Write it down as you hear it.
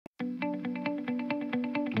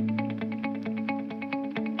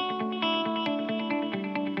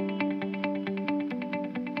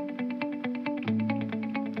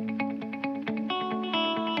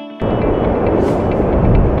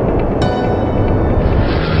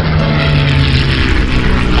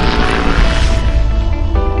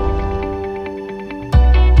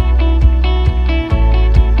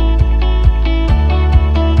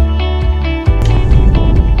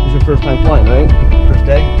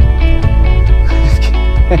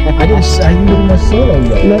I didn't do my solo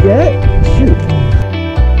yet. Not yet? Shoot.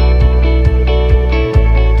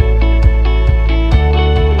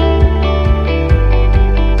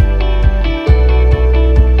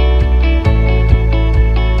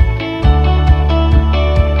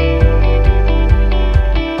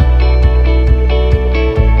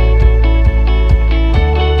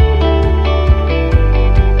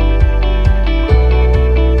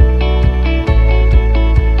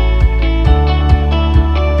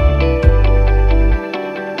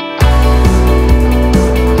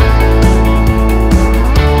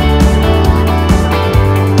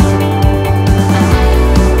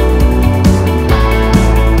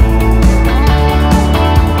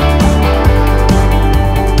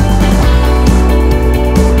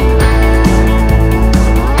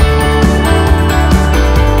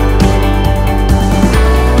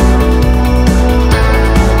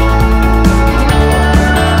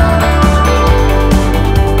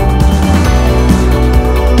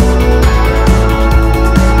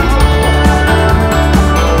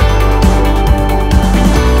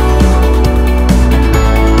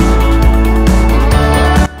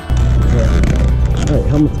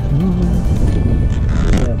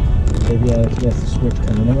 Yes, the switch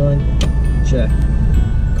coming on, check.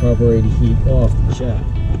 Carburetor heat off, check.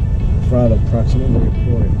 Throttle proximity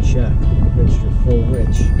recorder, check. Mixture full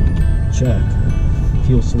rich, check.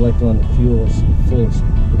 Fuel select on the fuels, fullest,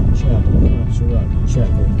 check. Pumps are up, check.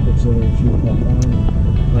 Auxiliary fuel pump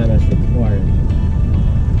on, line as required.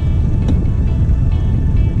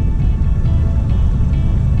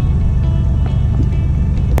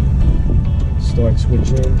 Start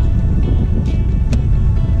switch in.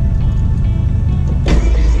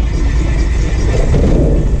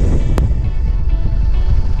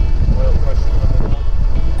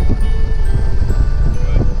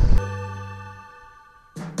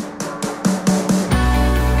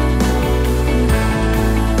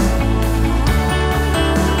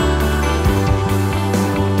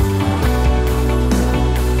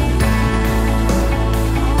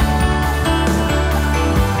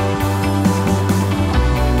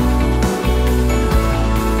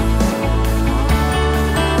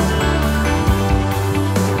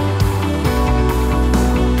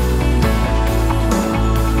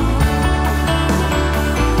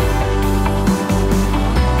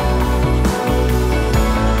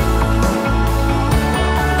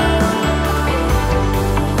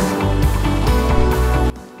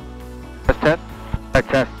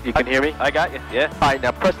 Test. You can hear me? I got you, yeah. Alright,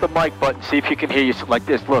 now press the mic button, see if you can hear you like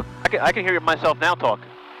this. Look. I can hear myself now talk.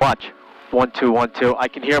 Watch. 1, 2, 1, 2. I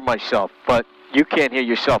can hear myself, but you can't hear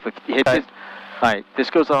yourself. If you hit this. Alright, this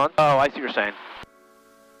goes on. Oh, I see what you're saying.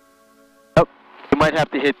 Oh, you might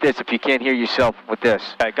have to hit this if you can't hear yourself with this.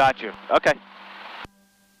 I got you. Okay.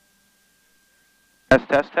 Test,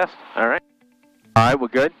 test, test. Alright. Alright, we're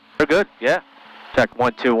good? We're good, yeah. Check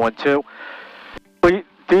 1, 2, 1, 2. Will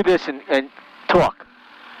do this and talk?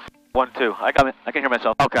 1, 2. I can hear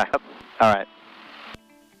myself. Okay. Alright.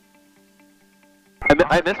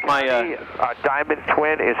 I missed my Diamond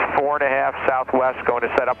Twin is 4.5 southwest, going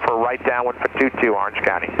to set up for right downwind for 22 Orange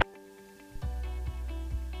County.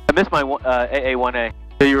 I missed my AA1A.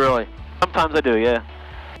 Do you really? Sometimes I do, yeah.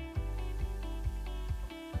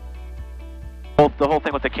 The whole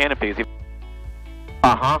thing with the canopies.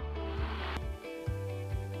 Uh-huh.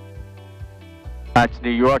 That's New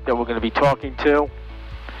York that we're going to be talking to.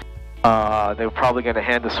 They were probably going to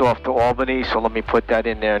hand us off to Albany, so let me put that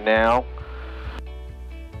in there now.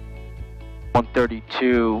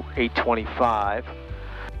 132, 825.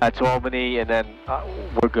 That's Albany, and then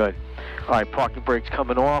we're good. All right, parking brake's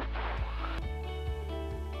coming off.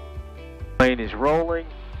 Plane is rolling.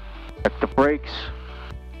 Check the brakes.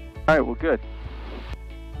 All right, we're good.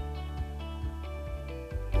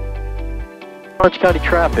 Orange County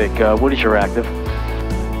traffic, what is your active?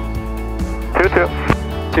 22.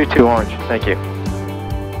 22 Orange, thank you.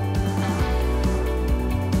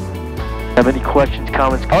 Have any questions,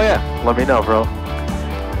 comments? Oh yeah, Let me know, bro.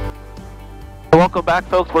 Welcome back,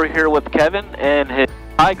 folks. We're here with Kevin and his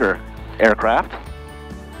Tiger aircraft.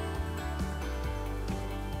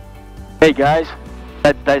 Hey guys.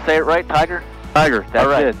 Did I say it right, Tiger? Tiger, that's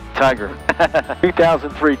right. it, Tiger.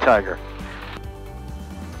 2003 Tiger.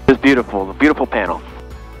 It's beautiful, the beautiful panel.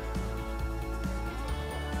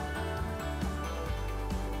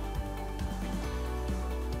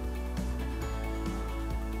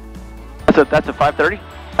 That's a 530?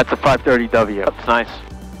 That's a 530W. That's nice.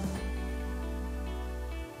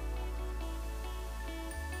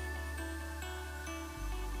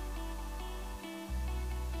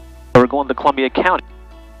 We're going to Columbia County.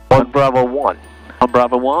 1 Bravo 1. 1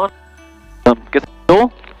 Bravo 1. Get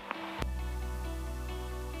the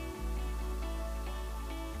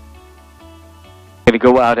Going to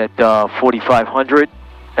go out at 4,500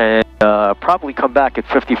 and probably come back at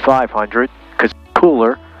 5,500 because it's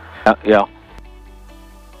cooler. Yeah.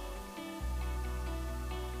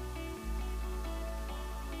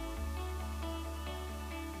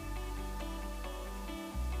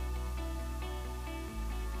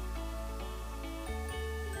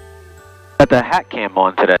 Got the hat cam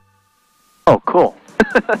on today. Oh, cool.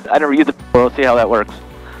 I never used it before. Let's see how that works.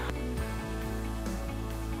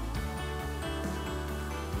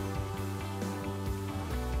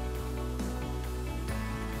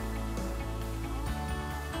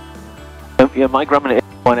 Yeah, my Grumman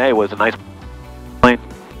 1A was a nice plane.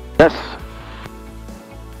 Yes.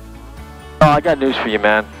 Oh, I got news for you,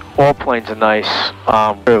 man. All planes are nice.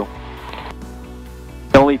 True.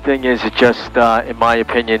 The only thing is, it just, in my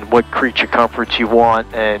opinion, what creature comforts you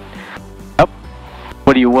want, and yep,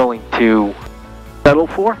 what are you willing to settle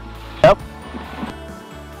for? Yep.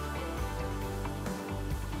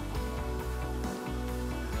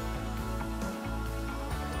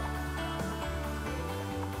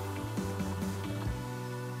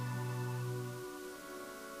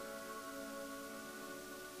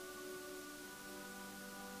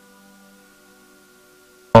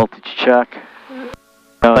 Voltage check.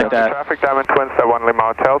 Like that. Traffic, Diamond Twin, 71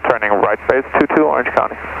 Lima Hotel, turning right base, 22 Orange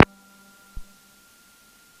County.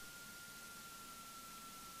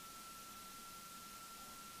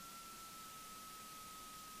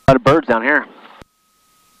 A lot of birds down here.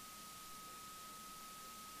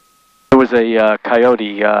 There was a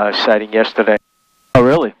coyote sighting yesterday. Oh,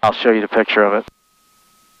 really? I'll show you the picture of it.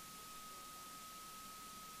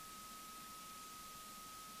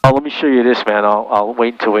 Oh, let me show you this, man. I'll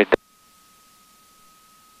wait until it.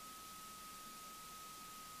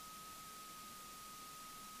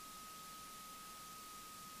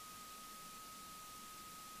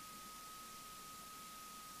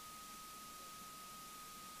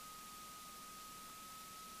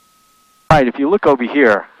 Alright, if you look over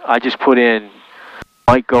here, I just put in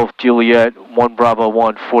Mike Golf Juliet 1 Bravo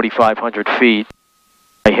 1, 4,500 feet.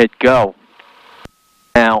 I hit go.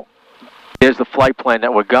 Now, there's the flight plan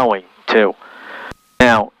that we're going to.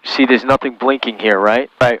 Now, see, there's nothing blinking here, right?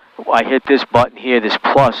 I hit this button here, this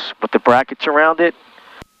plus, with the brackets around it.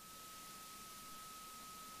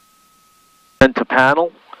 Send to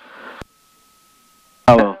panel.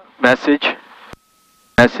 Oh, message.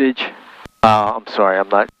 Message. I'm sorry, I'm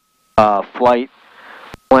not. Flight,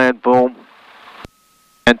 plan, boom,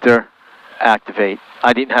 enter, activate.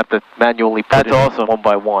 I didn't have to manually put it in one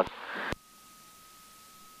by one.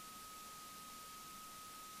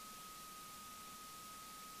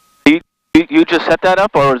 You just set that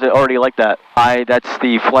up, or is it already like that? That's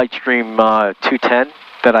the Flightstream 210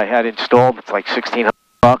 that I had installed. It's like $1,600.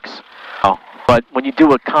 Oh. But when you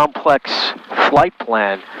do a complex flight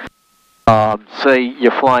plan, say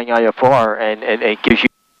you're flying IFR and it gives you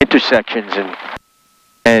intersections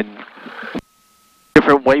and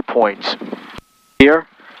different waypoints. Here,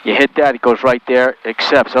 you hit that, it goes right there, it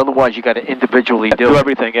accepts. Otherwise, you got to individually do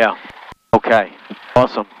everything. Yeah. Okay.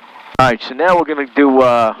 Awesome. All right. So now we're going to do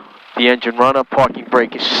the engine run-up. Parking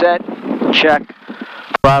brake is set. Check.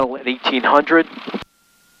 Throttle at 1800.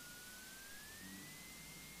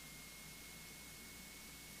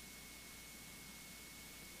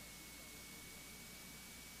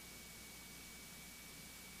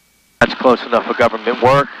 That's close enough for government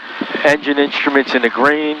work. Engine instruments in the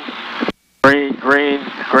green. Green, green,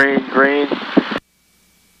 green, green.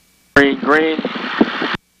 Green, green.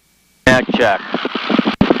 Mag check.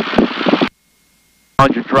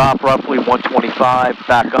 100 drop, roughly 125.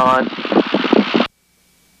 Back on.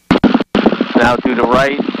 Now do the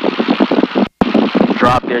right.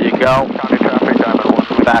 Drop, there you go. County traffic, Diamond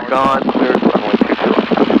 1. Back on. Cleared, runway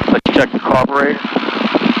 22. Let's check the carburetor.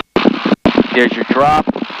 There's your drop.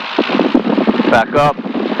 Back up.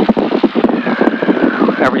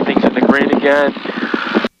 Everything's in the green again.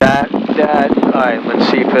 That. Alright, let's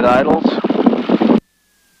see if it idles.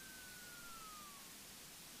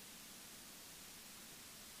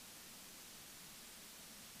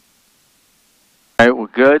 Alright, we're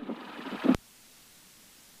good.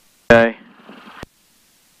 Okay.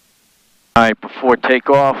 Alright, before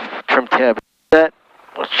takeoff, trim tab is set.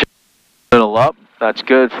 Let's check middle up. That's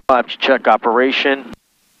good. Flaps check operation.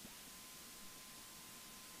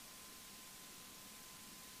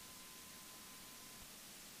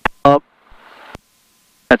 Up.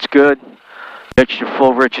 That's good. Extra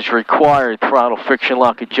full rich is required. Throttle friction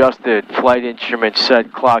lock adjusted. Flight instrument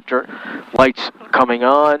set. Clock lights coming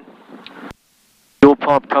on. Fuel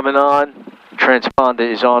pump coming on. Transponder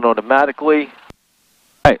is on automatically.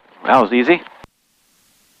 All right, that was easy.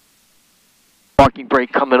 Parking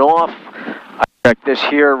brake coming off. I Check this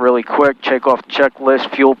here really quick. Check off the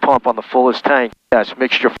checklist. Fuel pump on the fullest tank. Yes.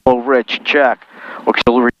 Mixture flow rich. Check.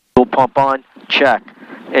 Auxiliary fuel pump on. Check.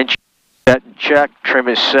 Engine set. Check. Trim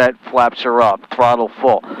is set. Flaps are up. Throttle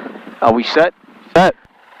full. Are we set? Set.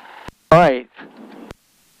 All right.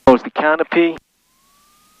 Close the canopy.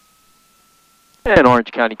 And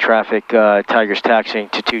Orange County traffic. Tigers taxiing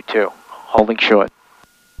to 22. Holding short.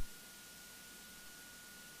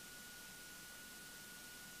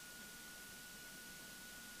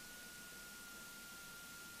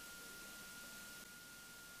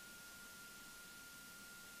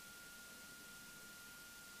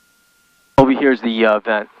 Over here's the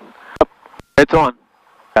vent. It's on.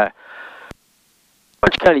 Okay.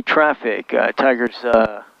 Orange County traffic. Tigers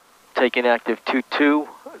taking active 22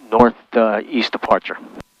 northeast departure.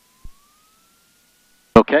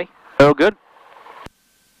 Okay. Oh, good.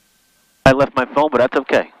 I left my phone, but that's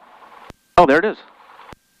okay. Oh, there it is.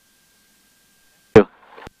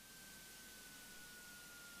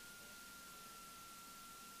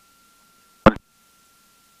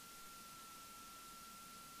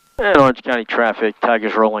 And Orange County traffic,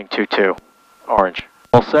 Tigers rolling 22. Orange.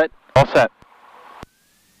 All set? All set.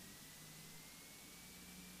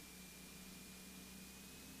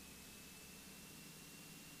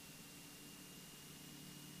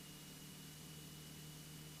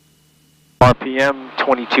 RPM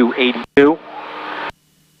 2282.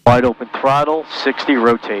 Wide open throttle, 60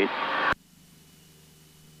 rotate.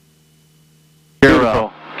 Gear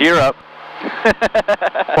up. Gear up.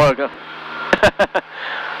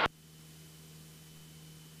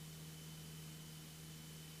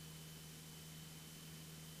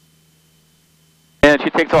 And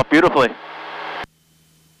she takes off beautifully.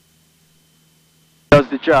 Does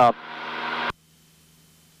the job.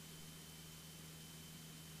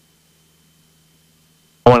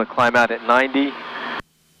 I want to climb out at 90.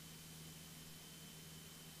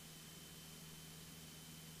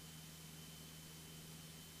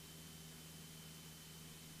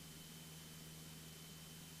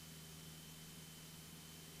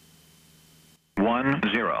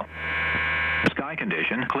 Sky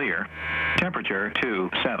condition clear. Temperature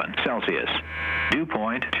 27 Celsius. Dew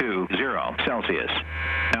point 20 Celsius.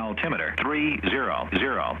 Altimeter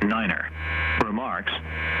 3009er. Remarks.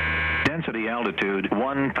 Density altitude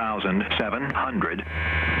 1,700.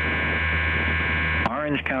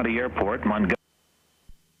 Orange County Airport, Montgomery.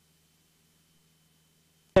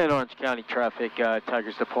 And Orange County traffic,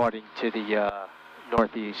 Tigers departing to the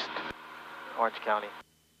northeast, Orange County.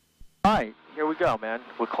 All right, here we go, man.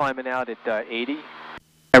 We're climbing out at 80.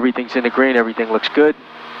 Everything's in the green. Everything looks good.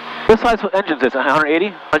 What size engine is this? 180?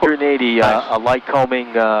 180. Nice. A light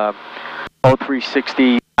combing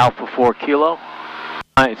 0360 Alpha 4 Kilo.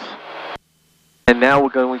 Nice. And now we're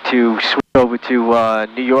going to switch over to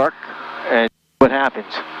New York and see what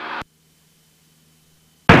happens.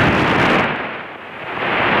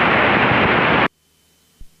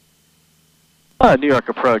 New York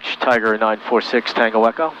approach, Tiger 946 Tango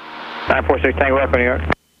Echo. 946 Tango Echo, New York.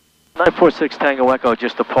 946 Tango Echo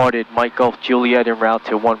just departed Mike Golf Juliet en route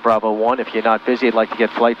to 1 Bravo 1. If you're not busy, I'd like to get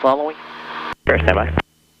flight following. Sure, stand by.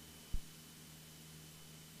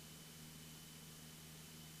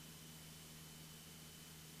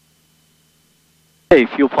 Hey,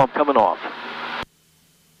 fuel pump coming off.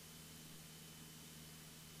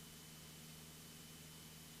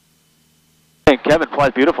 Hey, Kevin,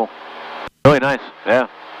 flies beautiful. Really nice, yeah.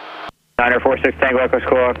 946 Tango Echo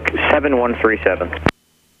Squawk 7137.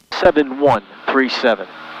 7137.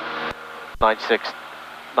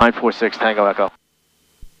 946 Tango Echo.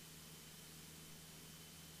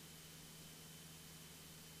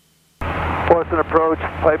 Boston approach,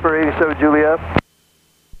 Piper 87 Juliet.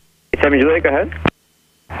 87 Juliet, go ahead.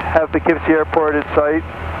 Have Poughkeepsie Airport in sight,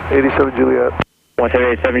 87 Juliet.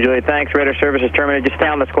 1787 Juliet, thanks. Radar service is terminated. Just stay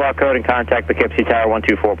on the squawk code and contact Poughkeepsie Tower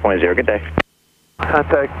 124.0. Good day.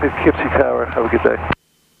 Contact Poughkeepsie Tower. Have a good day.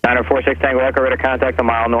 9046 Tango Echo, radar contact a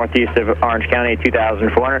mile northeast of Orange County,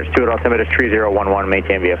 2400. Stewart altimeter is 3011,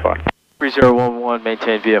 maintain VFR. 3011,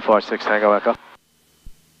 maintain VFR 6 Tango Echo.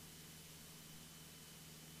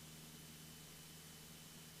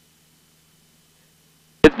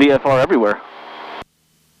 It's VFR everywhere.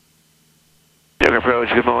 New York approach,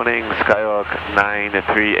 good morning, Skyhawk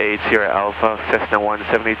 9380 Alpha, Cessna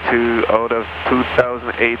 172 out of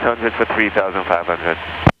 2,800 for 3,500.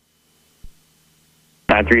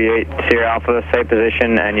 938 Sierra Alpha, site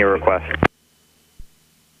position and your request.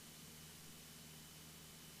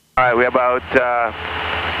 Alright, we're about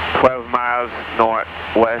 12 miles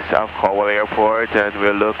northwest of Caldwell Airport and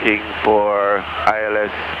we're looking for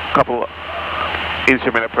ILS couple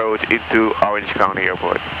instrument approach into Orange County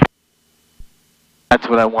Airport. That's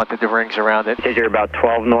what I wanted, the rings around it. You're about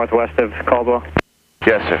 12 northwest of Caldwell?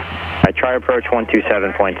 Yes, sir. I try approach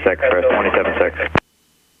 127.6 for 27.6.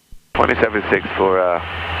 27.6 for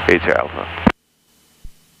Asia Alpha.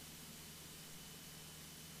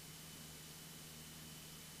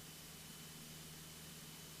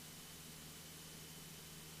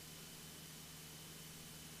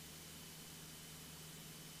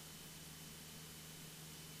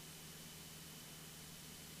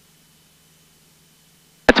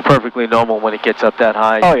 It's perfectly normal when it gets up that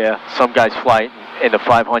high. Oh yeah. Some guys fly it in the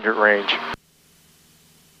 500 range.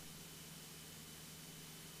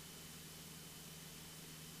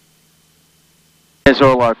 There's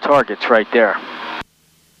all our targets right there.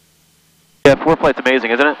 Yeah, floor flight's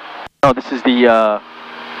amazing, isn't it? Oh, this is the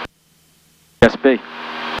SB.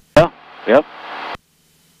 Yeah, yep.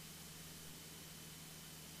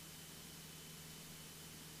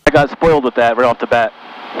 I got spoiled with that right off the bat.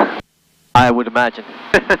 I would imagine.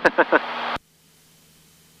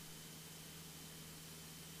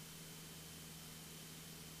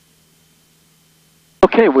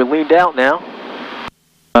 Okay, we're leaned out now.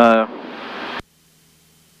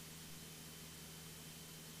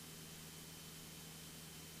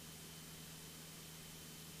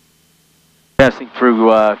 Passing through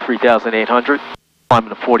 3,800, climbing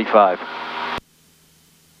to 45.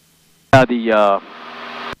 Now the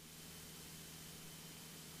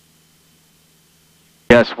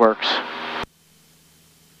gas works.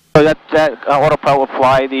 So that autopilot will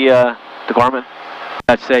fly the Garmin.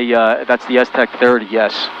 That's that's the S-Tech 30.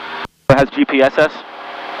 Yes. It has GPSS.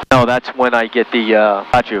 No, that's when I get the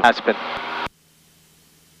Aspen.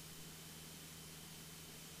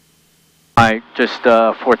 Alright, just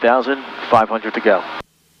 4,500 to go.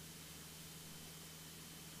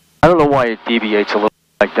 I don't know why it deviates a little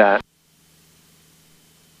like that.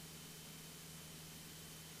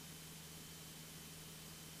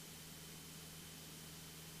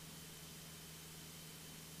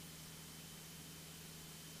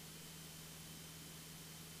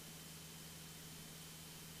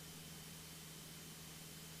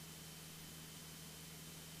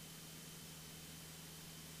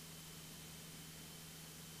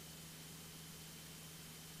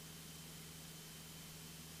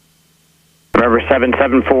 Remember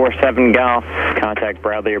 7747 Golf, contact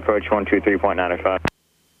Bradley, approach 123.905.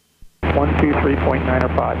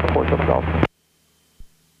 123.905, before Silver Golf.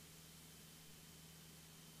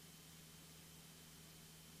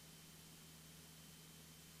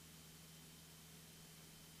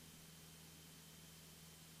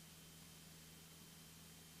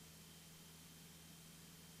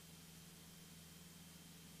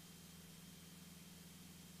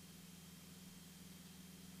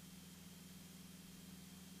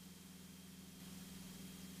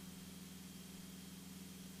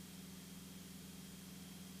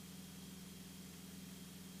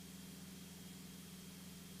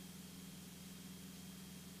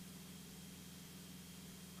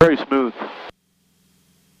 Very smooth.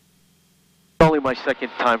 Only my second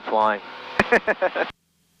time flying.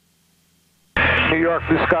 New York,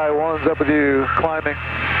 Blue Sky 1's up with you, climbing.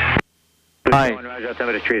 Hi. Roger,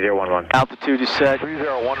 altimeter is 3011. Altitude is set.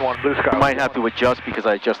 3011, Blue Sky. I might have to adjust because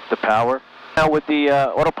I adjusted the power. Now with the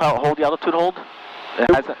autopilot hold, the altitude hold?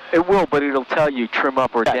 It will, but it'll tell you trim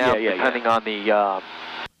up or down depending on the...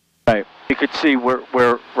 right. You could see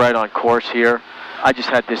we're right on course here. I just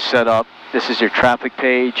had this set up. This is your traffic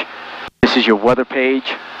page. This is your weather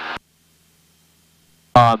page.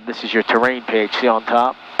 This is your terrain page. See on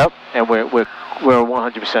top? Yep. And we're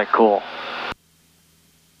 100% cool.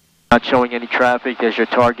 Not showing any traffic. There's your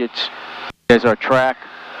targets. There's our track.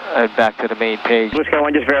 And back to the main page. Just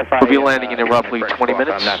verify. We'll be landing in roughly 20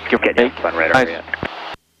 minutes. Give or take. Nice.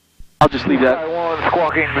 I'll just leave that. Sky 1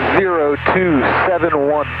 squawking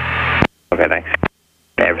 0271. Okay, thanks.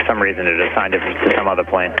 Yeah, for some reason it assigned it to some other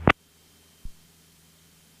plane.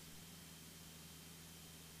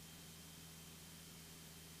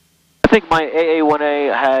 I think my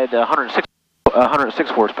AA1A had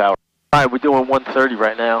 106 horsepower. All right, we're doing 130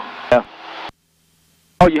 right now. Yeah.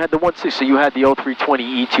 Oh, you had the 160, so you had the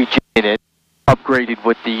 0320 E2G in it, upgraded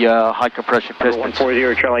with the high compression pistons.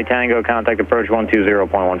 140 Charlie Tango, contact approach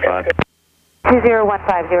 120.15.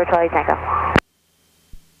 2015, Charlie Tango.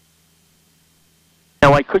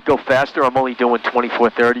 Now I could go faster. I'm only doing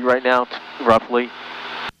 2430 right now, roughly.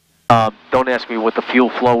 Don't ask me what the fuel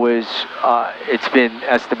flow is. It's been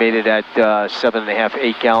estimated at 7.5,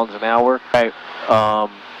 8 gallons an hour. Right.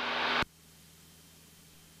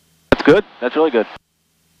 That's good. That's really good.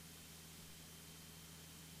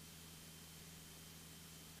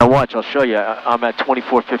 Now watch, I'll show you. I'm at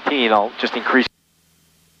 2415. I'll just increase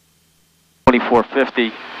 24.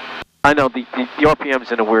 450. I know the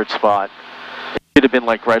RPM's in a weird spot. It should have been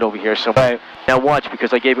like right over here somewhere. Right. Now watch,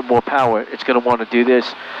 because I gave it more power, it's going to want to do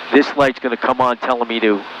this. This light's going to come on telling me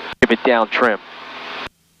to give it down trim.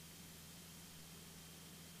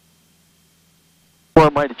 Or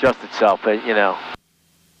it might adjust itself, but, you know.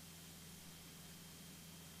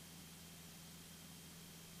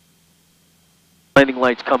 Landing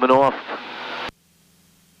light's coming off.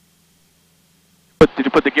 Did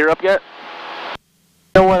you put the gear up yet?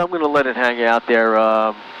 You know what, I'm going to let it hang out there.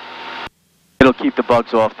 It'll keep the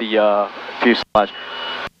bugs off the fuselage.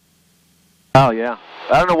 Oh, yeah.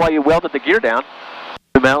 I don't know why you welded the gear down.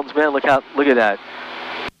 The mountains, man, look at that.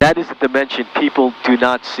 That is a dimension people do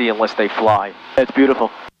not see unless they fly. It's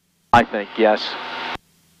beautiful, I think, yes.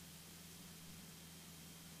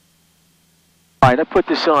 All right, I put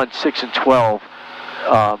this on 6 and 12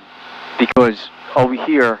 because over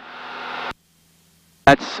here,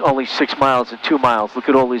 that's only 6 miles and 2 miles. Look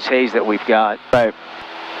at all this haze that we've got. Right.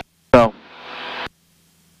 So,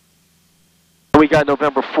 we got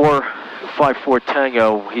November 454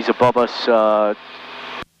 Tango. He's above us.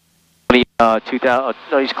 2000.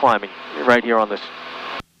 No, he's climbing right here on this.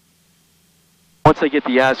 Once I get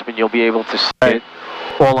the Aspen, you'll be able to see it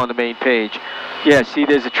all on the main page. Yeah, see,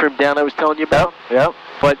 there's a trim down I was telling you about. Yep.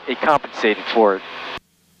 But it compensated for it.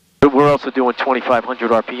 But we're also doing 2,500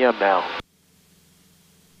 RPM now.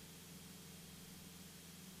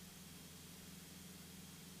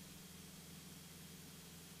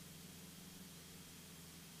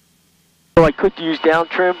 So I could use down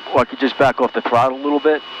trim, or I could just back off the throttle a little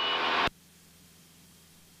bit.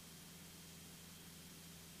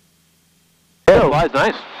 Yeah, flies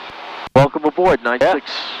nice. Welcome aboard,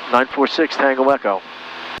 946 Tango Echo.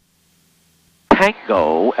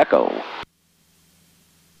 Tango Echo.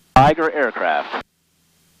 Tiger aircraft.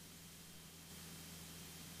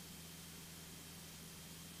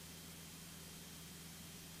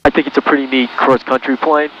 I think it's a pretty neat cross-country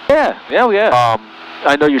plane. Yeah, yeah.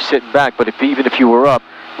 I know you're sitting back, but even if you were up,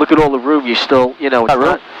 look at all the room. You still, you know, it's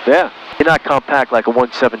not, yeah. You're not compact like a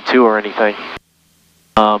 172 or anything.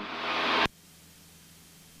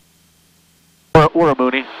 Or a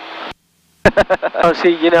Mooney. Oh,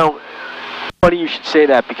 see, you know, funny you should say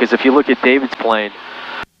that, because if you look at David's plane,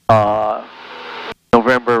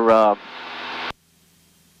 November,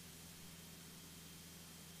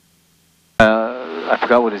 I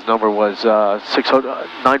forgot what his number was,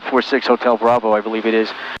 946 Hotel Bravo, I believe it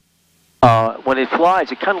is. When it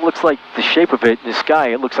flies, it kind of looks like the shape of it in the sky.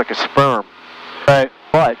 It looks like a sperm. Right.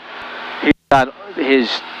 But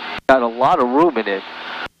he's got a lot of room in it.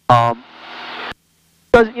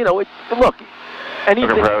 You know, look,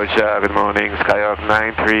 anything. Approach, good morning, Skyhawk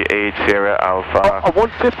 9380 Alpha. A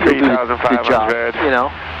 150 will do the job, you know.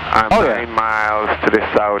 I'm 9 miles to the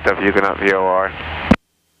south of Huguenot VOR.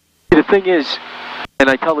 The thing is, and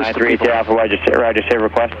I tell this to people. 9380 Alpha, Roger, say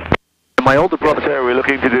request. My older brother. Yes, sir, we're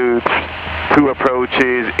looking to do 2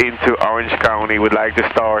 approaches into Orange County. We'd like to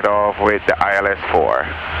start off with the ILS-4.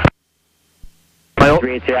 My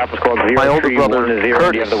older brother,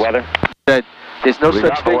 Curtis, said there's no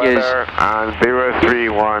such thing as... And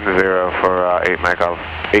 0310 for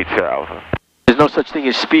 8 Alpha. There's no such thing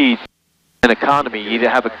as speed and economy. You either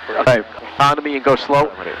have economy and go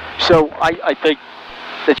slow. So I think,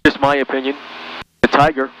 that's just my opinion, the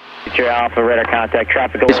Tiger Alpha, radar contact,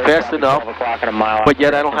 traffic is fast enough, but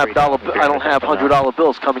yet I don't have $100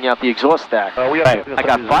 bills coming out the exhaust stack. I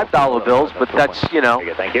got $5 bills, but that's, you know,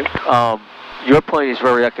 thank you. Your plane is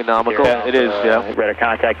very economical. Yeah, it is, yeah. Radar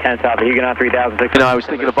contact 10 south of Huguenot 3006. You know, I was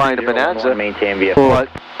thinking of buying a Bonanza, maintain VFR.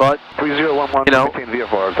 but you know,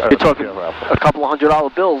 you're talking a couple of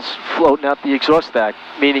 $100 bills floating out the exhaust stack,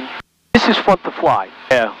 meaning this is fun to fly.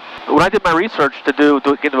 Yeah. When I did my research to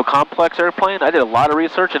get into a complex airplane, I did a lot of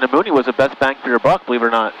research, and the Mooney was the best bang for your buck, believe it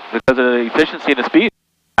or not, because of the efficiency and the speed.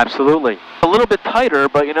 Absolutely. A little bit tighter,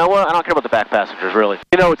 but you know what? I don't care about the back passengers, really.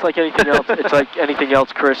 You know, it's like anything else. It's like anything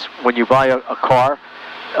else, Chris. When you buy a car,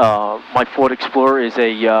 my Ford Explorer is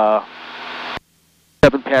a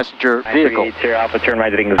 7-passenger vehicle.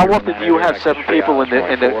 How often do you have 7 people in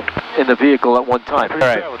the vehicle at one time?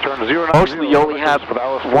 Right. Mostly you only have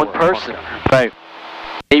 1 person. Right.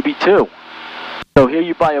 Maybe 2. So here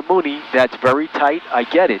you buy a Mooney that's very tight. I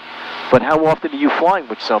get it, but how often are you flying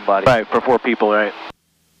with somebody? Right. For 4 people, right?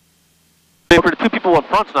 For the 2 people up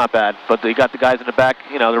front's not bad, but they got the guys in the back.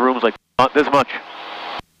 You know, the room's like not this much.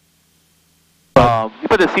 You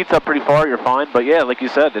put the seats up pretty far, you're fine. But yeah, like you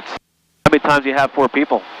said, it's how many times you have 4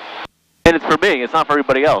 people, and it's for me. It's not for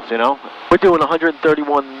everybody else. You know, we're doing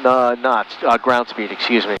 131 knots ground speed.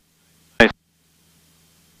 Excuse me.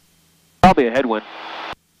 Probably a headwind.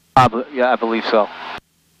 Yeah, I believe so.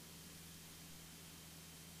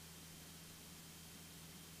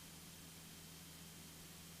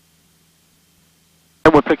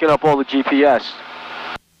 And we're picking up all the GPS.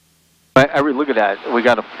 Look at that. We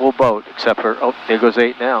got a full boat, except for, oh, there goes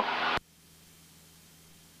 8 now.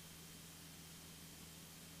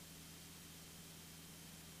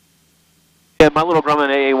 Yeah, my little Grumman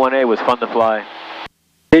AA-1A was fun to fly.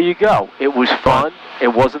 There you go. It was fun. It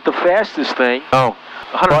wasn't the fastest thing. Oh,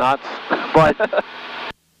 100 knots. But,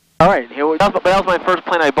 all right, here we go. But that was my first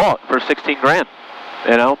plane I bought for 16 grand.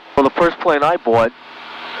 You know? Well, the first plane I bought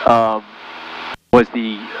was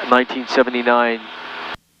the 1979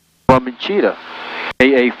 Grumman Cheetah,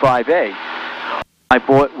 AA-5A. I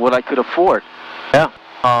bought what I could afford. Yeah.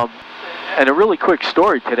 And a really quick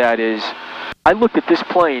story to that is, I looked at this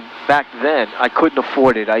plane back then. I couldn't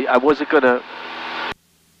afford it. I wasn't going to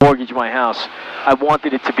mortgage my house. I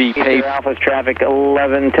wanted it to be paid. Alpha's traffic 10 to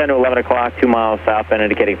 11 o'clock, 2 miles southbound,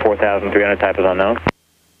 indicating 4,300, type is unknown.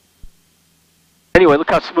 Anyway, look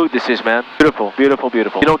how smooth this is, man. Beautiful, beautiful,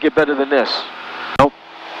 beautiful. You don't get better than this. Nope.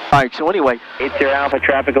 All right, so anyway. 80 Alpha,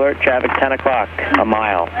 traffic alert, traffic 10 o'clock, a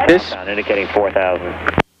mile. This? Southbound, indicating 4,000.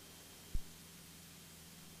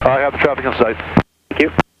 I have the traffic in sight. Thank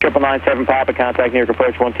you. 997 Papa, contact New York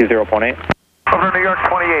approach 120.8. Over New York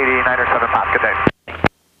 28, 907 Papa, good day.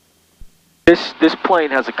 This plane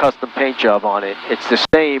has a custom paint job on it. It's the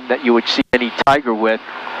same that you would see any Tiger with,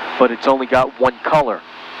 but it's only got one color.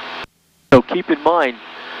 So keep in mind,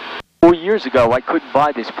 4 years ago I couldn't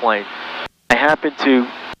buy this plane. I happened to,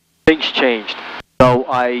 things changed. So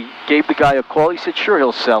I gave the guy a call. He said sure,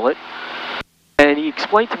 he'll sell it. And he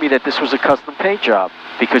explained to me that this was a custom paint job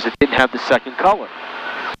because it didn't have the second color.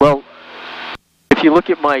 Well, if you look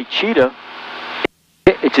at my Cheetah,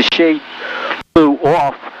 it's a shade blue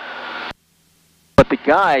off, but the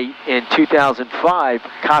guy in 2005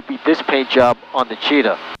 copied this paint job on the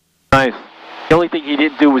Cheetah. Nice. The only thing he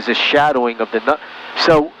didn't do was the shadowing of the nut.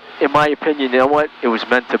 So, in my opinion, you know what? It was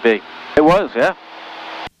meant to be. It was, yeah.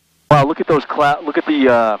 Wow, look at those clouds. Look at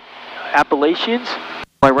the Appalachians.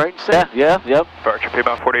 Am I right in saying? Yeah, yep. Departure,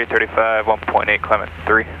 P-bound 4835, 1.8, Clement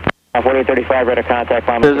 3. 4835, radar contact.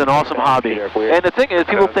 It's an awesome hobby. And the thing is,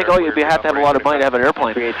 people think, oh, you have to have a lot of money to have an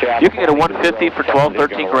airplane. You can get a 150 for 12,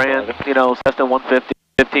 13 grand. You know, Cessna 150,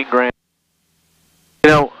 15 grand.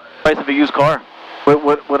 You know, price of a used car.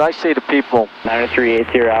 What I say to people...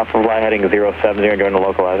 9380 Alpha, fly heading 070, doing the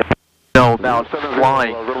localizer. No, about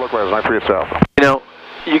flying. You know,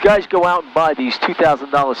 you guys go out and buy these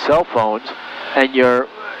 $2,000 cell phones, and you're,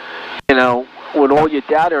 you know, with all your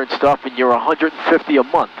data and stuff, and you're $150 a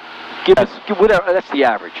month. Give whatever, that's the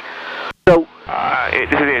average. So, this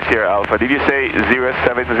is ATC Alpha. Did you say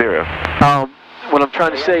 070? What I'm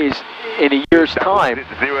trying to say is, in a year's time,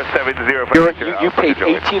 070 you paid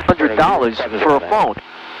 $1,800 for a phone.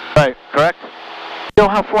 Right, correct? You know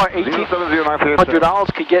how far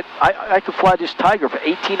 $1,800 could get? I could fly this Tiger for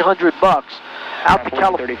 $1,800 out to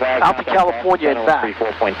California and back.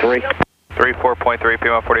 34.3. 34.3,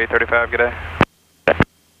 P-1 4835, good day.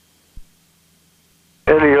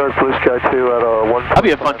 New York, Blue Sky 2 at 1. That'd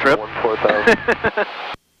be a fun trip. Blue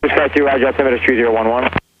Sky 2, Roger, altimeter is 3011.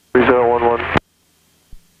 3011.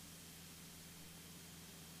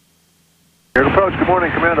 Air approach, good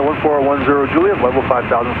morning, Commander 1410 Juliet, level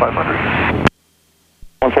 5,500.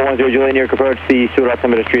 1410 Juliet, New York approach, the Stewart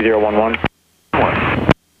altimeter is 3011.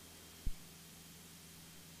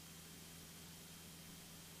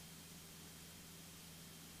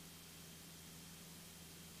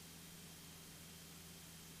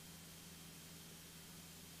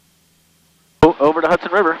 Over the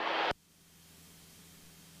Hudson River.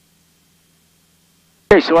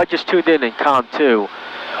 Okay, so I just tuned in COM 2.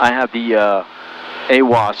 I have the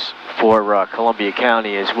AWAS for Columbia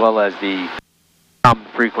County as well as the common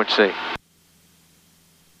frequency.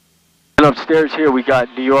 And upstairs here we got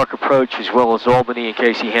New York approach as well as Albany in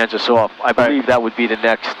case he hands us off. I believe that would be the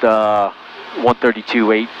next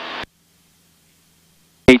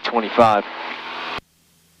 132.825.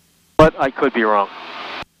 But I could be wrong.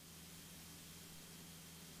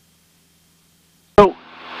 So,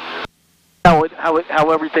 how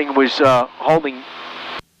everything was holding,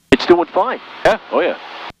 it's doing fine. Yeah, oh yeah.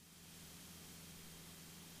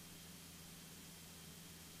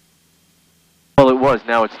 Well, it was.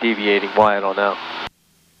 Now it's deviating. Why, I don't know.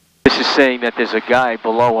 This is saying that there's a guy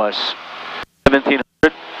below us. 1,700,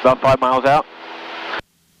 about 5 miles out.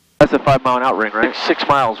 That's a 5 mile out ring, right? 6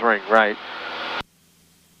 miles ring, right.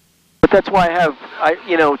 But that's why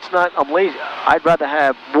you know, it's not, I'm lazy. I'd rather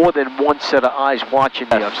have more than one set of eyes watching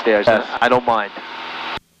me upstairs. I don't mind.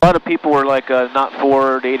 A lot of people were like, not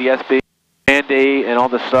for the ADS-B. And date and all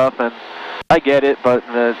this stuff, and I get it, but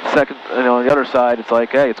the second, on the other side, it's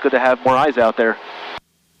like, hey, it's good to have more eyes out there.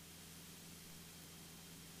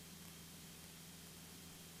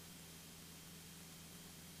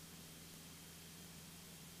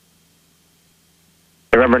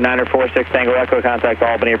 November 946 Tango Echo, contact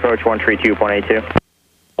Albany approach 132.82.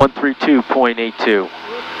 132.82.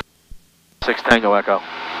 6 Tango Echo.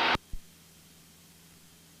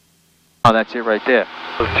 Oh, that's it right there.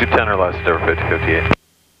 It was 210 or less, over 5058.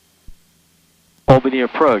 Albany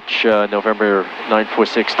approach, November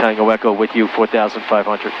 946 Tango Echo with you,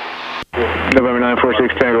 4,500. November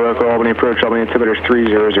 946 Tango Echo, Albany approach, Albany altimeter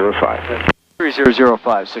 3005.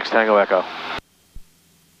 3005, 6 Tango Echo.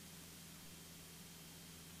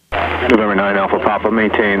 November 9 Alpha Papa,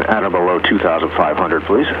 maintain at or below 2,500,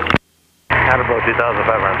 please. At or below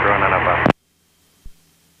 2,500, through on Alpha.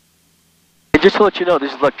 And just to let you know,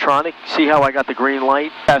 this is electronic. See how I got the green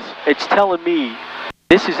light? Yes, it's telling me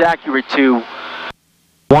this is accurate to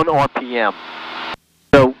 1 RPM.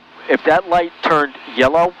 So if that light turned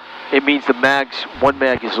yellow, it means the one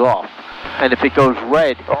mag is off. And if it goes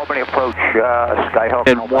red, Albany approach, Skyhawk.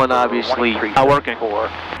 then one obviously not working.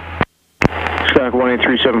 Skyhawk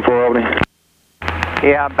 18374 Albany.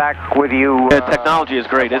 Yeah, I'm back with you. The technology is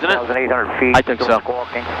great, isn't it? 1,800 feet. I think so.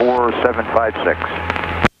 Squawking 4756.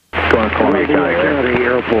 Going to call me the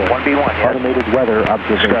airport. 1B1, yes. Automated weather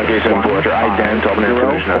observation. Skyhawk 874, ident, Albany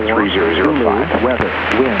information at 3005. Weather,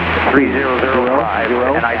 wind. 3005,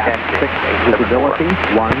 and ident. Visibility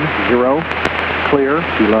 10, clear,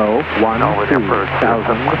 below 1,000,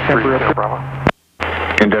 temperature.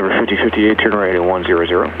 Endeavor 5058, turn right at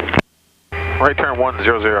 100. Right turn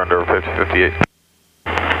 100 under 5058.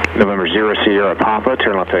 November 0 Sierra Papa,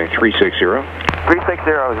 turn left heading 360. 360,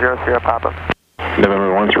 0 Papa.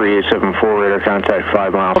 November 13874, radar contact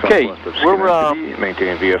 5 miles okay, southwest of we're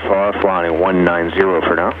maintaining VFR, flying 190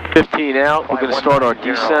 for now. 15 out, we're going to start our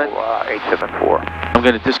descent. 874. I'm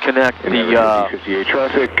going to disconnect the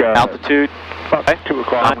traffic, altitude. Okay. 2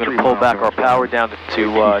 o'clock. I'm going to pull back our power down to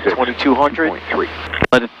 2200.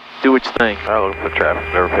 Let it do its thing. I'll look for traffic,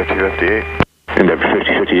 Endeavor 5058. Endeavor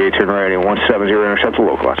 5058, turn right at 170, intercept the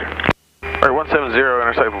localizer. Alright, 170,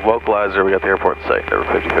 intercept with localizer, we got the airport in sight, Endeavor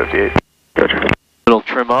 5058. Gotcha. It'll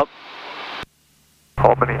trim up.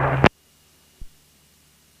 Albany.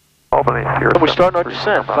 We're starting our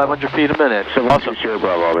descent, 500 feet a minute. Awesome. Sierra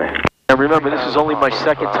Bravo, Albany. And remember, this is only my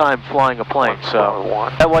second time flying a plane, so...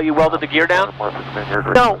 Is that why you welded the gear down?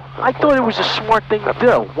 No, I thought it was a smart thing to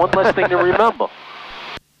do. One less thing to remember.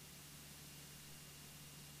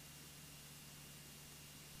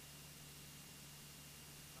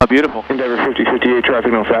 Oh, beautiful. Endeavor 5058,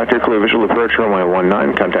 traffic no factor, clear visual approach, runway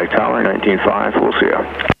 19, contact tower 195, we'll see you.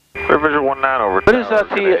 Clear visual 19 over. What is that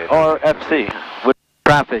TRFC? With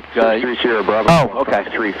traffic? 3 Sierra Bravo. Oh, okay.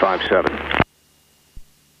 5357.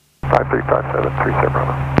 5357, 3 Sierra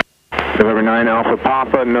Bravo. November 9 Alpha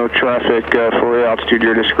Papa, no traffic, fully altitude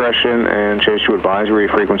your discretion, and chase to advisory,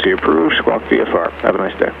 frequency approved, squawk VFR. Have a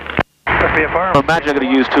nice day. VFR. Imagine I'm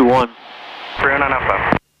going to use 2-1. 309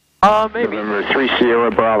 Alpha. Maybe. November 3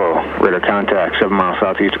 Sierra Bravo, radar contact 7 miles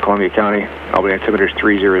southeast of Columbia County. Albany altimeter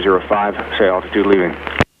 3005, say altitude leaving.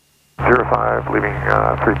 05, leaving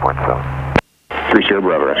 3.7. 3 Sierra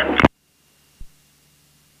Bravo, Roger.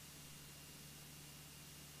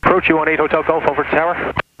 Approach U18 Hotel Golf over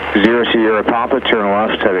tower. 0 Sierra Papa, turn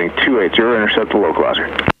left, heading 280, intercept the localizer.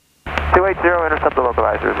 280, intercept the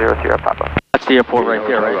localizer, 0 Sierra Papa. That's the airport right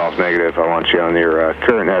there, right? Golf negative, I want you on your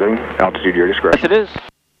current heading, altitude your discretion. Yes, it is.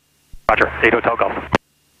 Roger, 8 Hotel Golf.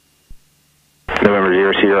 November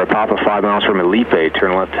 0 Sierra Papa, 5 miles from Elipe,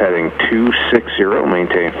 turn left heading 260,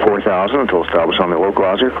 maintain 4,000 until established on the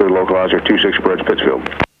localizer, clear localizer 26 approach Pittsfield.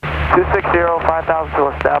 260, 5,000 to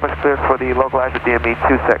establish, cleared for the localizer DME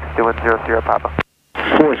 26, doing 0 Sierra Papa.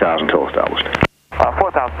 4,000 till established.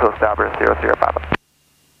 4,000 to establish, 0 Sierra Papa.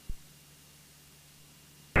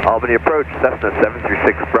 Albany approach, Cessna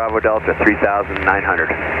 736 Bravo Delta 3,900.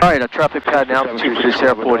 All right, our traffic pattern altitude for this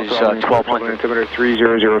airport is 1,200. Altimeter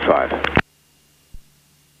 3005.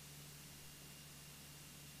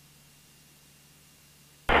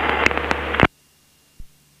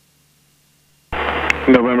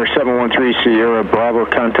 November 713 Sierra Bravo,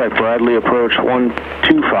 contact Bradley, approach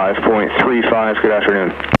 125.35. Good afternoon.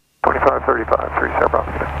 2535, 3 Sierra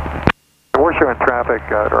Bravo. We're showing traffic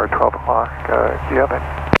during 12 o'clock. Do you have it?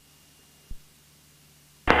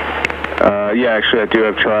 Yeah, actually I do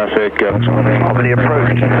have traffic. Albany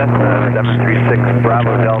approach, Cessna 736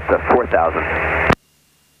 Bravo Delta 4,000.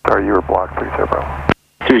 Sorry, you were blocked, 3 Sierra Bravo.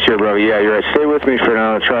 2 Sierra Bravo, yeah, you're right. Stay with me for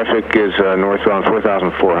now. Traffic is northbound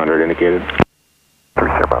 4,400 indicated. 3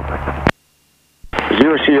 Sierra Bravo.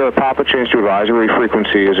 0 Sierra Papa, change to advisory.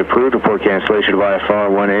 Frequency is approved. Report cancellation via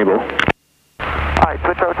phone when able. Alright,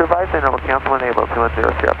 switch over to advice and it'll cancel when able.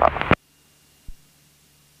 210 Sierra Papa.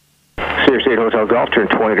 Sirius 8 Hotel Golf, turn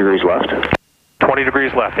 20 degrees left. 20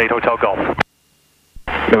 degrees left, 8 Hotel Golf.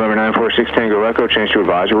 November 946 Tango Echo, change to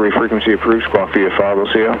advisory. Frequency approved. Squawk via 5, we'll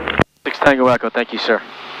see you. 6 Tango Echo, thank you, sir.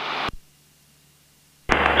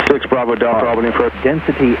 6 Bravo Delta, Albany approach.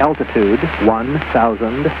 Density altitude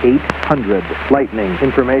 1,800. Lightning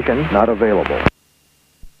information not available.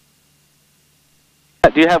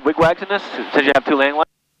 Do you have wigwags in this? Since you have 2 landing lights?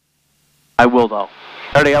 I will, though.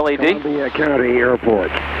 Are they LAD? Columbia County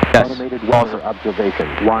Airport. Yes. Automated weather observation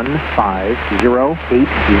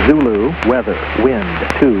 1508 Zulu. Weather wind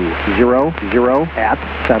 200 at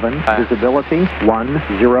 7. Visibility 10.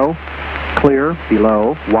 Clear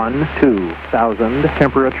below 12,000.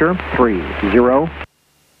 Temperature 30.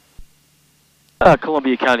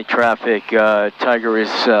 Columbia County traffic. Tiger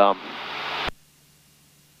is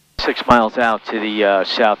 6 miles out to the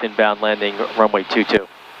south inbound landing, runway 22.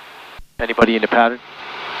 Anybody in the pattern?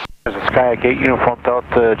 There's a Sky 8 Uniform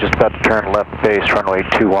Delta just about to turn left base, runway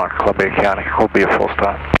 21, Columbia County. Will be a full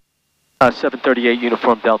stop. 738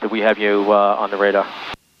 Uniform Delta, we have you on the radar.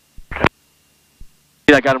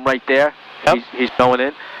 See, I got him right there. Yep. He's going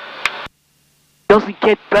in. Doesn't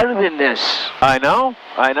get better than this. I know.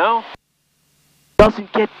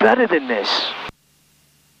 Doesn't get better than this.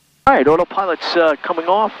 All right, autopilot's coming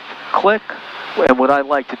off. Click. And what I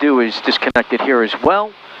like to do is disconnect it here as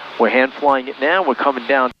well. We're hand flying it now. We're coming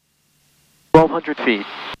down 1,200 feet.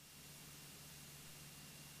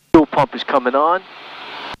 Fuel pump is coming on.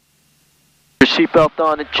 Your seatbelt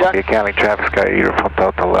on and check. Columbia County traffic, Sky 8 Uniform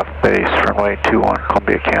Delta left base, runway 21,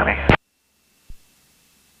 Columbia County.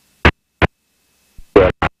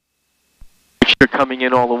 Mixture coming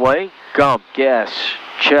in all the way. Gump, gas,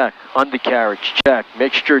 check. Undercarriage, check.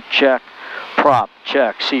 Mixture, check. Prop,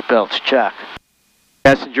 check. Seatbelts, check.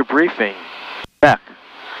 Passenger briefing, check.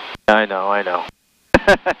 I know.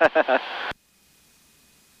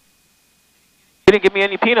 You didn't give me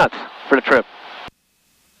any peanuts for the trip.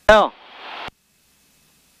 Hell.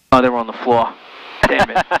 Oh, they were on the floor. Damn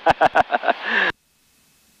it.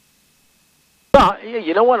 No, yeah,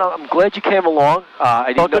 you know what? I'm glad you came along.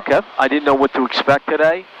 I didn't know what to expect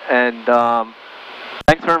today, and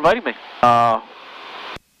Thanks for inviting me.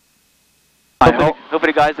 Hopefully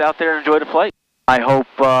the guys out there enjoy the flight. I hope...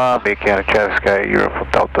 Columbia County traffic, Sky 8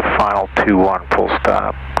 Uniform Delta, final 21, full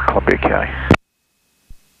stop, Columbia County.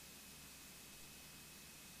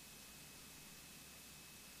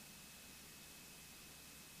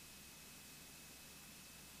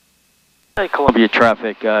 Hey, Columbia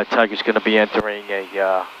traffic, Tiger's going to be entering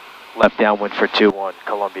a left downwind for 2-1,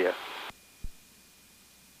 Columbia.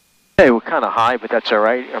 Hey, we're kind of high, but that's all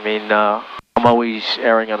right. I mean, I'm always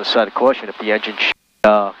erring on the side of caution if the engine should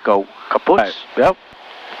go kaput. Right. Yep.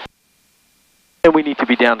 And we need to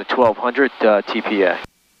be down to 1,200 TPA.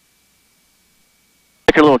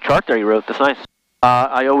 Like a little chart there you wrote, that's nice.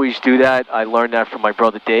 I always do that. I learned that from my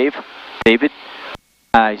brother David.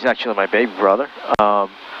 He's actually my baby brother.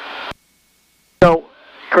 So,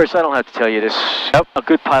 Chris, I don't have to tell you this. Yep. A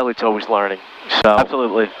good pilot's always learning. So,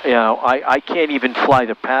 absolutely. You know, I can't even fly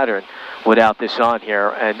the pattern without this on here.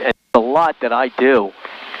 And a lot that I do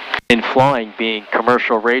in flying, being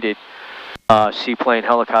commercial rated seaplane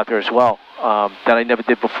helicopter as well, that I never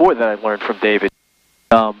did before that I learned from David.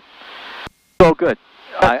 So good.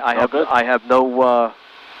 I have no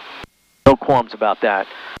qualms about that.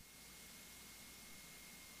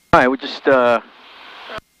 All right, we're just...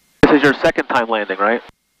 This is your second time landing, right?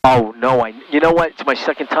 Oh, no, you know what? It's my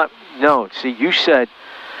second time. No, see, you said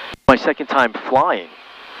my second time flying.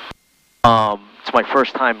 It's my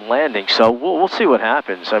first time landing, so we'll see what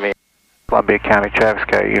happens. I mean... Columbia County traffic,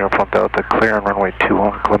 Sky 8 Uniform Delta, clear on runway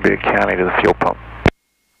 21, Columbia County to the fuel pump.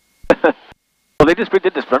 Well, they just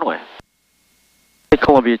redid this runway. Hey,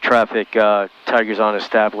 Columbia traffic, Tiger's on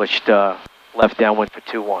established left downwind for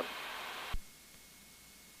 2-1.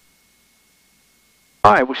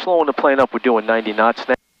 All right, we're slowing the plane up. We're doing 90 knots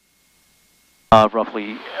now.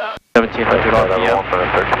 Roughly 1,700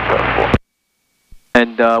 RPM.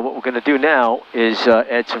 And what we're going to do now is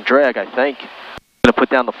add some drag, I think. I'm going to put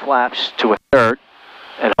down the flaps to a third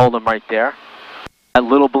and hold them right there. That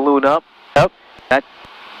little balloon up, yep,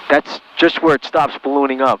 that's just where it stops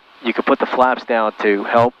ballooning up. You can put the flaps down to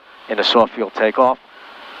help in a soft field takeoff.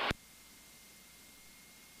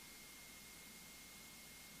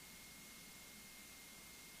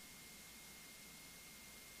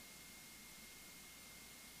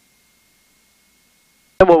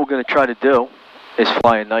 And what we're going to try to do is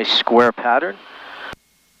fly a nice square pattern.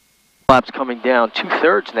 Flaps coming down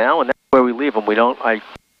 2/3 now, and that's where we leave them. I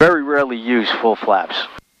very rarely use full flaps.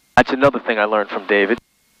 That's another thing I learned from David.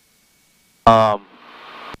 Almost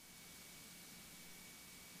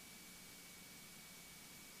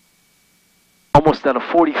down to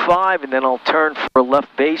 45, and then I'll turn for a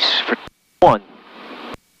left base for 1.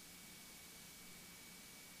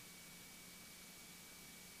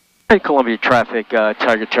 Hey, Columbia traffic,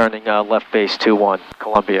 Tiger turning left base 21,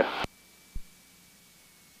 Columbia.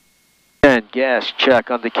 And gas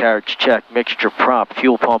check, undercarriage check, mixture prop,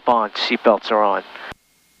 fuel pump on, seatbelts are on.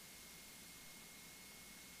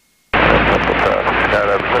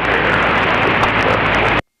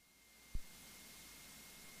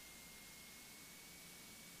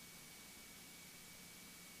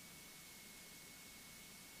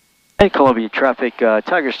 Hey, Columbia traffic,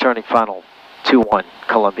 Tiger's turning final 2-1,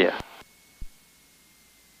 Columbia.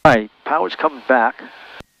 Alright, power's coming back.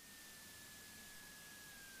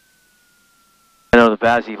 I know the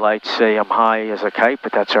VASI lights say I'm high as a kite,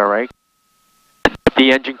 but that's alright. If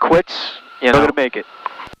the engine quits, you know, we're gonna make it.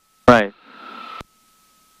 Right.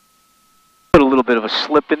 Put a little bit of a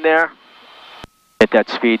slip in there. Get that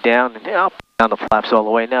speed down, and I'll put down the flaps all the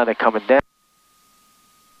way now, they're coming down.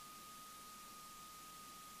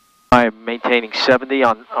 I'm maintaining 70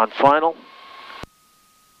 on final.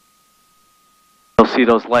 You'll see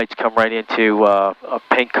those lights come right into a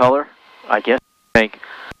pink color, I guess, pink.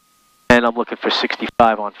 And I'm looking for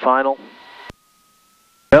 65 on final.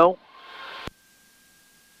 Go.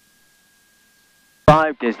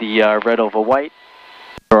 5, there's the red over white.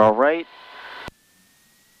 We're all right.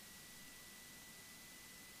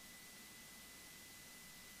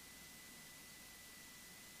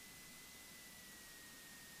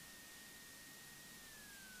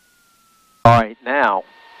 All right, now,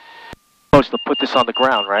 supposed to put this on the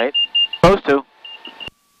ground, right? Supposed to.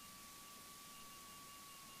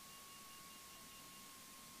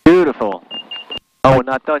 Beautiful. Oh, we're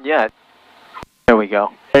not done yet. There we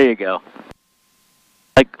go. There you go.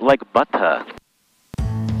 Like butter.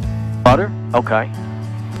 Butter? Okay.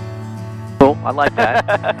 Cool, I like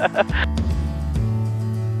that.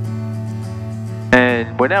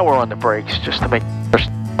 And now we're on the brakes, just to make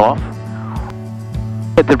sure off.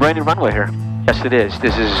 It's a brand new runway here. Yes, it is.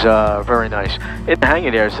 This is very nice. In the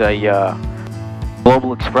hangar there's a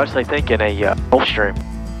Global Express, I think, and a Gulfstream.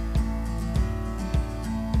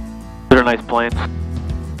 They're nice planes.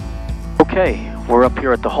 Okay, we're up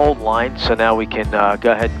here at the hold line, so now we can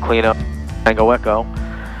go ahead and clean up Tango Echo.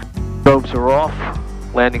 Strobes are off,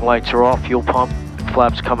 landing lights are off, fuel pump,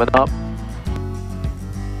 flaps coming up.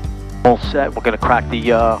 All set. We're going to crack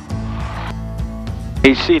the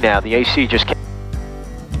AC now. The AC just came.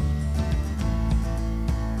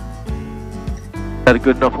 Is that a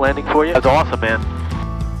good enough landing for you? That's awesome, man.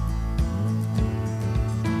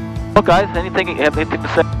 Well, guys, anything to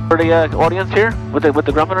say for the audience here with the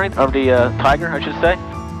Grumman, or the Tiger, I should say?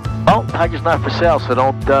 Well, Tiger's not for sale, so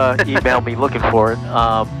don't email me looking for it.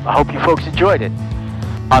 I hope you folks enjoyed it.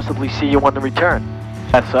 Possibly see you on the return.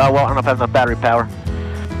 Yes, well, I don't know if I have enough battery power.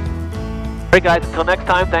 Alright, guys, until next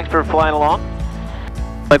time, thanks for flying along.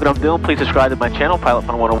 Like what I'm doing, please subscribe to my channel, Pilot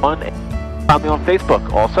Fun 101. Find me on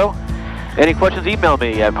Facebook also. Any questions, email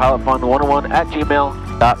me at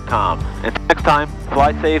pilotfun101@gmail.com. Until next time,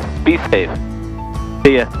 fly safe, be safe.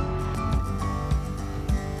 See ya.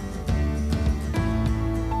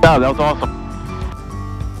 Oh, that was awesome.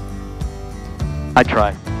 I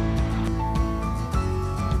try.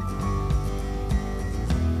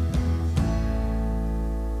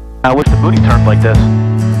 I wish the booty turned like this.